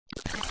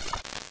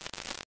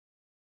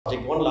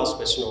One last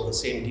question on the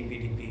same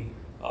DPDP.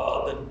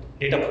 The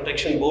Data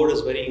Protection Board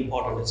is very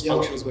important. Its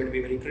function is going to be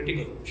very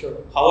critical. Sure.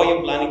 How are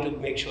you planning to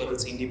make sure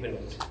it's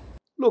independent?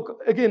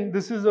 Look, again,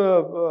 this is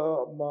a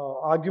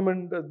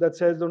argument that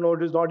says, no,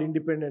 it is not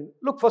independent.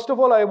 Look, first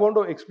of all, I want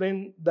to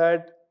explain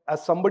that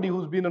as somebody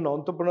who's been an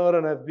entrepreneur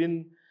and has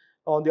been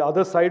on the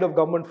other side of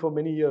government for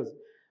many years,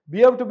 we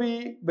have to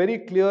be very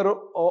clear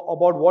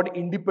about what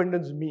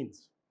independence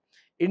means.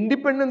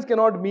 Independence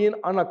cannot mean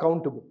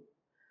unaccountable.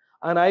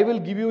 And I will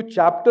give you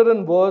chapter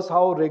and verse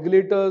how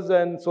regulators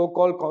and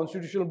so-called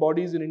constitutional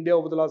bodies in India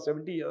over the last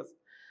 70 years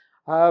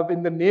have,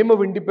 in the name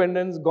of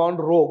independence, gone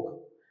rogue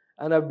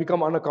and have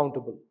become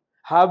unaccountable,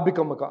 had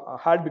become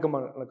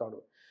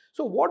unaccountable.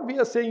 So what we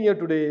are saying here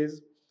today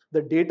is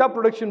the Data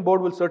Protection Board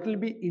will certainly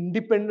be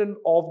independent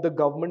of the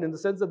government in the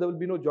sense that there will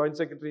be no joint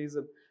secretaries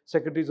and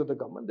secretaries of the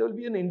government. There will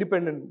be an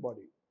independent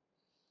body.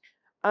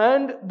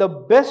 And the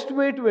best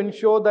way to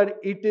ensure that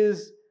it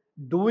is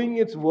doing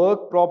its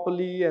work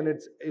properly and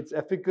its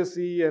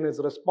efficacy and its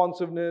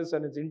responsiveness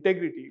and its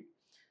integrity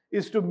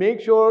is to make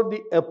sure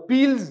the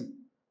appeals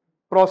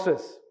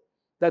process,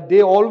 that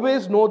they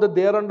always know that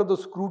they are under the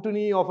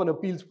scrutiny of an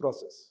appeals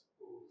process.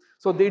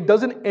 So it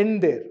doesn't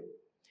end there.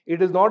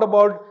 It is not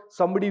about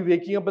somebody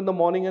waking up in the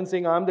morning and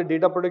saying, I'm the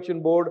Data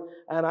Protection Board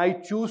and I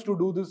choose to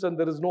do this and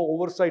there is no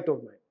oversight of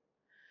mine.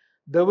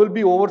 There will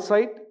be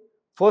oversight,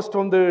 first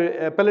from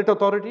the appellate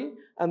authority,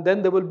 and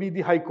then there will be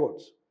the high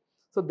courts.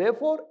 So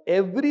therefore,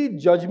 every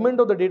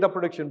judgment of the Data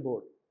Protection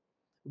Board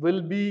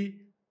will be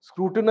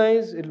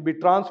scrutinized, it will be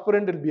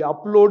transparent, it will be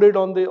uploaded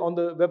on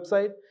the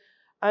website.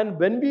 And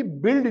when we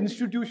build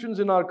institutions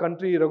in our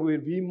country,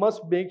 Raghuveer, we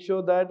must make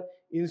sure that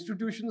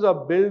institutions are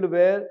built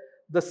where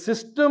the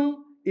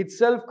system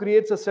itself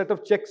creates a set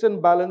of checks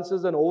and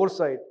balances and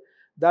oversight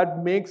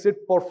that makes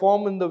it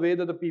perform in the way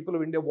that the people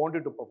of India want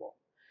it to perform.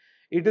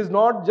 It is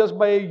not just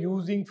by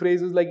using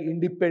phrases like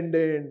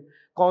independent,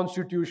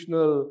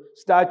 constitutional,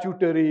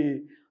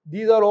 statutory.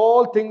 These are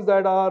all things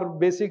that are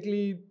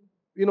basically,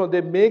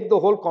 they make the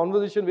whole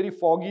conversation very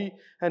foggy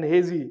and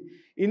hazy.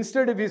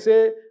 Instead, if we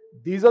say,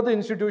 these are the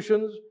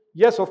institutions,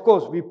 yes, of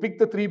course, we pick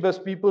the 3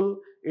 best people.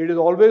 It is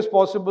always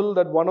possible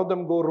that one of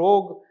them go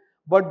rogue,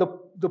 but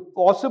the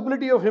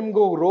possibility of him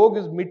go rogue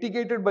is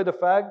mitigated by the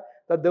fact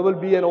that there will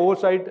be an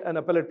oversight and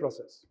appellate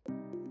process.